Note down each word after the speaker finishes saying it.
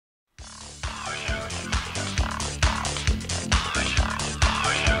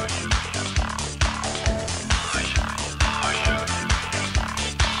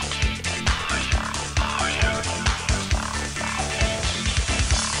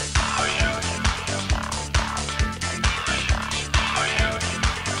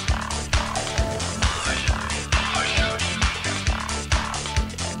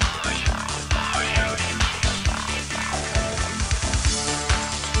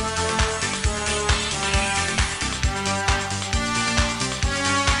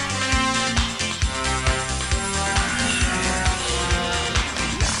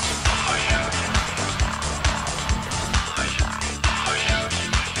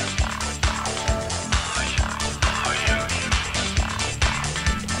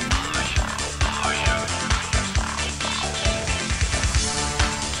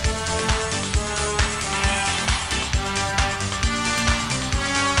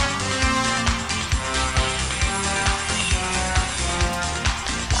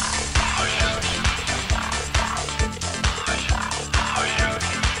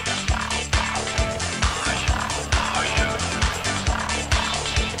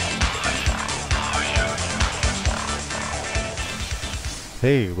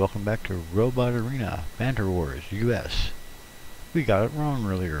Hey, welcome back to Robot Arena Banter Wars US. We got it wrong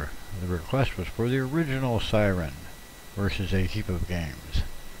earlier. The request was for the original Siren versus a heap of games.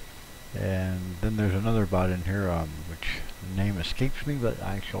 And then there's another bot in here, which the name escapes me, but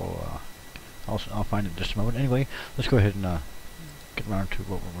I'll find it in just a moment. Anyway, let's go ahead and get around to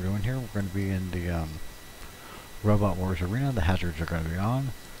what we're doing here. We're going to be in the Robot Wars Arena. The hazards are going to be on.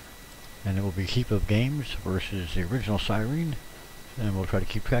 And it will be heap of games versus the original Siren. And we'll try to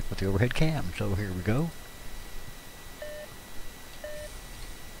keep track with the overhead cam. So here we go.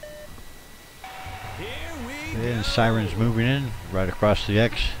 And Siren's moving in right across the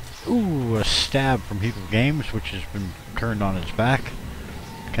X. Ooh, a stab from Heap of Games, which has been turned on its back.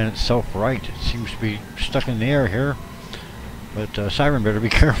 Can itself right. It seems to be stuck in the air here. But Siren better be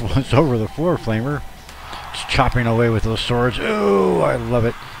careful. It's over the floor flamer. It's chopping away with those swords. Ooh, I love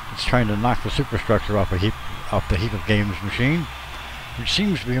it. It's trying to knock the superstructure off the Heap of Games machine, which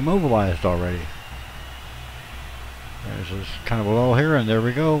seems to be immobilized already. There's this kind of a lull here, and there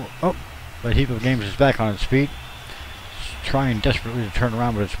we go. Oh, but Heap of Games is back on its feet. It's trying desperately to turn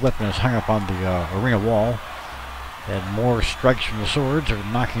around, but its weapon is hung up on the arena wall. And more strikes from the swords are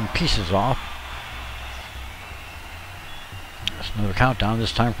knocking pieces off. That's another countdown,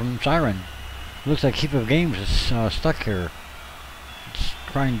 this time from Siren. Looks like Heap of Games is stuck here. It's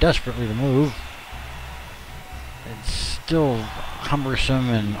trying desperately to move. It's still cumbersome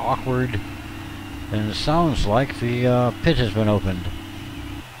and awkward, and it sounds like the pit has been opened.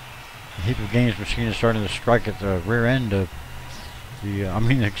 The Heap of Games machine is starting to strike at the rear end of the,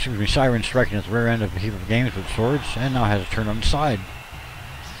 Siren striking at the rear end of the Heap of Games with swords, and now has it turned on its side.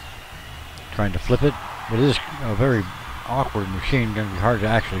 Trying to flip it, but it is a very awkward machine, going to be hard to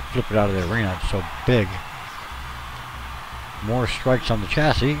actually flip it out of the arena, it's so big. More strikes on the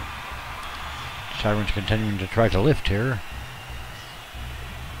chassis. Siren's continuing to try to lift here.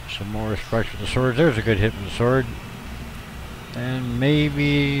 Some more strikes with the sword. There's a good hit with the sword. And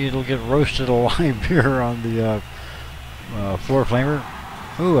maybe it'll get roasted alive here on the floor flamer.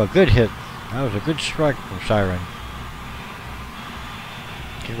 Ooh, a good hit. That was a good strike from Siren.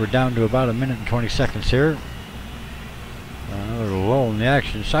 Okay, we're down to about 1 minute and 20 seconds here. Another lull in the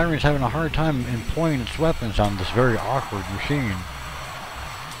action. Siren's having a hard time employing its weapons on this very awkward machine.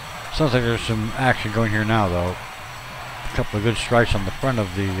 Sounds like there's some action going here now, though. A couple of good strikes on the front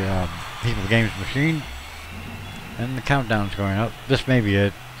of the Heap of Games machine. And the countdown's going up. This may be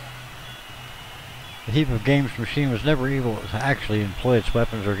it. The Heap of Games machine was never able to actually employ its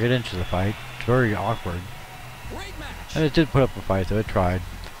weapons or get into the fight. It's very awkward. And it did put up a fight, though. It tried.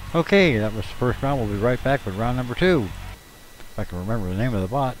 Okay, that was the first round. We'll be right back with round number 2. If I can remember the name of the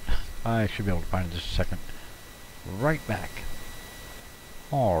bot. I should be able to find it in just a second. Right back.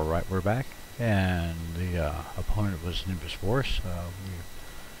 Alright, we're back, and the opponent was Nimbus Force.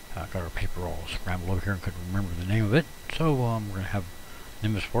 We got our paper all scrambled over here and couldn't remember the name of it. So we're going to have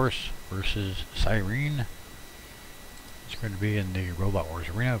Nimbus Force versus Siren. It's going to be in the Robot Wars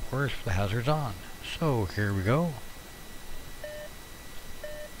Arena, of course, with the hazards on. So here we go.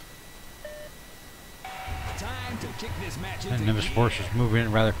 Time to kick this match And Nimbus Force is moving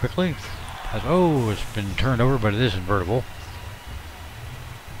in rather quickly. It's been turned over, but it is invertible.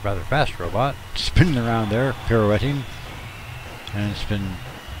 Rather fast robot, spinning around there, pirouetting, and it's been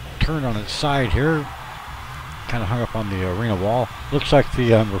turned on its side here, kind of hung up on the arena wall. Looks like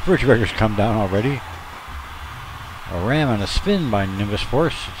the refrigerator's come down already. A ram and a spin by Nimbus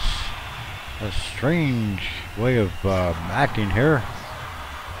Force. It's a strange way of acting here.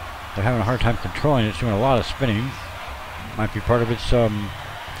 They're having a hard time controlling it. It's doing a lot of spinning. Might be part of its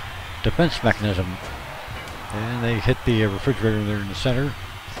defense mechanism. And they hit the refrigerator there in the center.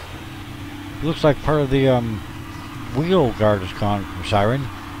 Looks like part of the wheel guard is gone from Siren.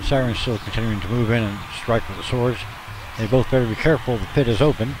 Siren's still continuing to move in and strike with the swords. They both better be careful. The pit is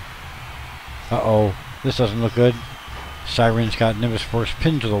open. Uh-oh. This doesn't look good. Siren's got Nimbus Force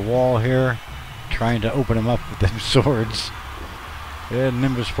pinned to the wall here, trying to open him up with them swords. And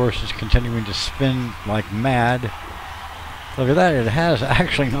Nimbus Force is continuing to spin like mad. Look at that. It has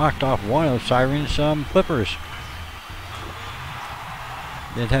actually knocked off one of Siren's flippers.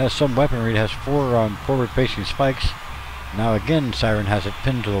 It has some weaponry. It has 4 forward-facing spikes. Now again, Siren has it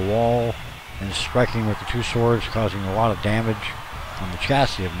pinned to the wall and is striking with the 2 swords, causing a lot of damage on the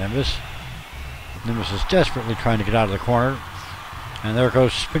chassis of Nimbus. Nimbus is desperately trying to get out of the corner. And there it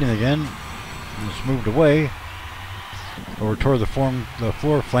goes, spinning again. And it's moved away over toward the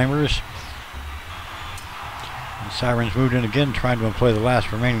floor flamers. And Siren's moved in again, trying to employ the last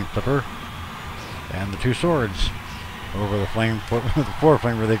remaining flipper. And the 2 swords. Over the floor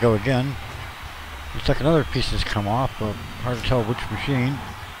flamer they go again. Looks like another piece has come off, but hard to tell which machine.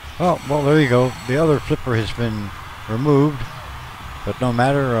 Oh, well, there you go. The other flipper has been removed, but no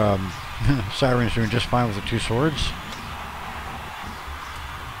matter. Siren's doing just fine with the two swords.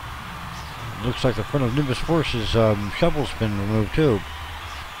 Looks like the front of Nimbus Force's shovel's been removed too.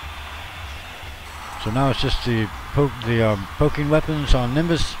 So now it's just the poking weapons on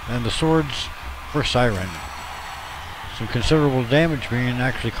Nimbus and the swords for Siren. Some considerable damage being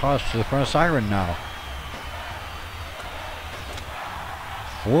actually caused to the front of Siren now.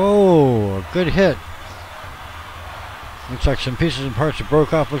 Whoa, a good hit. Looks like some pieces and parts have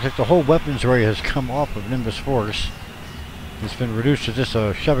broke off. Looks like the whole weapons area has come off of Nimbus Force. It's been reduced to just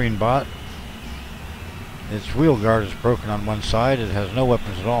a shoving bot. Its wheel guard is broken on one side. It has no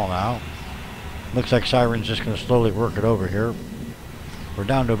weapons at all now. Looks like Siren's just going to slowly work it over here. We're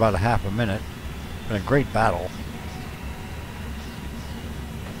down to about a half a minute. Been a great battle.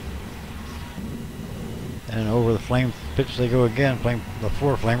 And over the flame pits they go again, the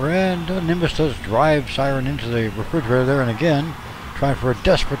floor flamer, and Nimbus does drive Siren into the refrigerator there, and again, trying for a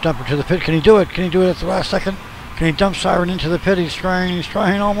desperate dump into the pit. Can he do it? Can he do it at the last second? Can he dump Siren into the pit? He's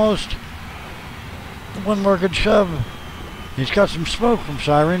trying almost. One more good shove. He's got some smoke from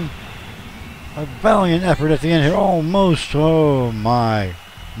Siren. A valiant effort at the end here, almost, oh my.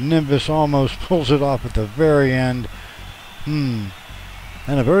 Nimbus almost pulls it off at the very end. And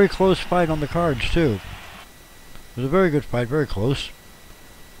a very close fight on the cards too. It was a very good fight, very close.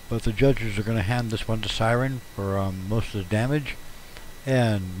 But the judges are going to hand this one to Siren for most of the damage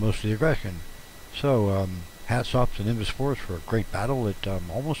and most of the aggression. So, hats off to Nimbus Force for a great battle. It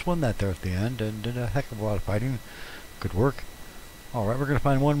almost won that there at the end and did a heck of a lot of fighting. Good work. Alright, we're going to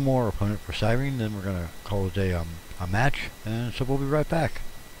find one more opponent for Siren, then we're going to call it a match, and so we'll be right back.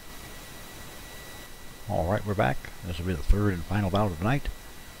 Alright, we're back. This will be the third and final battle of the night.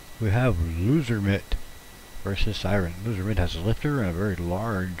 We have Losermit versus Siren. Losermit has a lifter and a very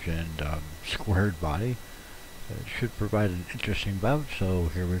large and squared body. It should provide an interesting bout, so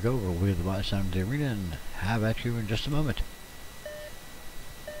here we go. We'll wheel the bot down to the arena and have at you in just a moment.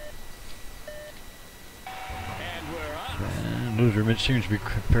 And Losermit seems to be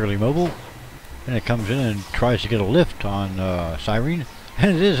fairly mobile, and it comes in and tries to get a lift on Siren.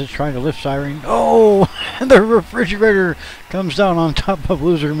 And it is, it's trying to lift Siren. Oh! And the refrigerator comes down on top of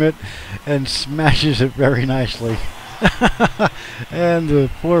Losermit and smashes it very nicely. And the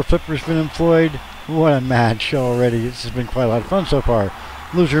floor flipper's been employed. What a match already. This has been quite a lot of fun so far.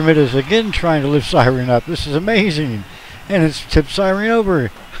 Losermit is again trying to lift Siren up. This is amazing. And it's tipped Siren over.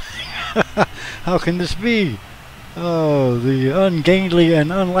 How can this be? Oh, the ungainly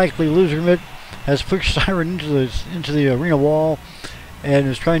and unlikely Losermit has pushed Siren into the arena wall and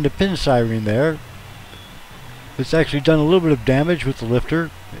is trying to pin Siren there. It's actually done a little bit of damage with the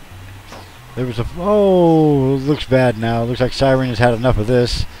lifter. There was oh, it looks bad now. It looks like Siren has had enough of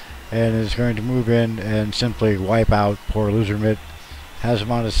this and is going to move in and simply wipe out poor Losermit. Has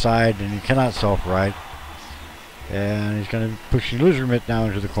him on his side and he cannot self-right. And he's going to be pushing Losermit down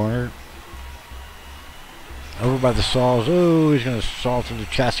into the corner. Over by the saws. Oh, he's going to saw through the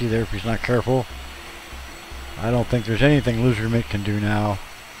chassis there if he's not careful. I don't think there's anything Losermit can do now.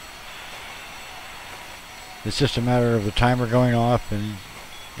 It's just a matter of the timer going off, and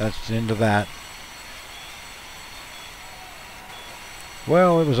that's the end of that.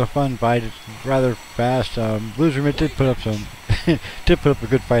 Well, it was a fun fight. It's rather fast. Losermit did put up some, did put up a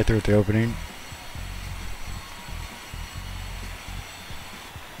good fight there at the opening.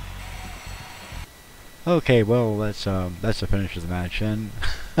 Okay, well, that's the finish of the match, and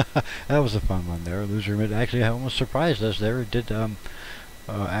that was a fun one there. Losermit actually almost surprised us there. It did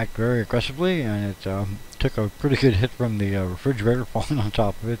act very aggressively, and it took a pretty good hit from the refrigerator falling on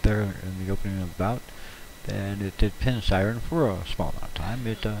top of it there in the opening of the bout. And it did pin Siren for a small amount of time.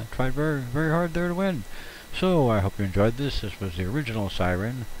 It tried very, very hard there to win. So I hope you enjoyed this. This was the original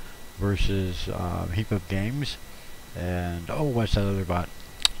Siren versus Heap of Games. And oh, what's that other bot?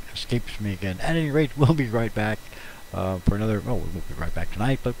 Escapes me again. At any rate, we'll be right back for another. Oh, we won't be right back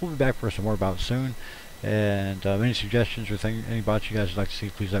tonight, but we'll be back for some more bouts soon. And any suggestions or any bots you guys would like to see,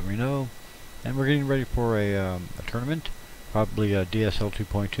 please let me know. And we're getting ready for a tournament, probably a DSL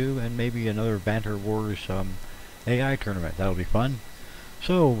 2.2, and maybe another Banter Wars AI tournament. That'll be fun.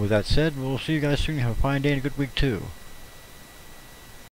 So, with that said, we'll see you guys soon. Have a fine day and a good week too.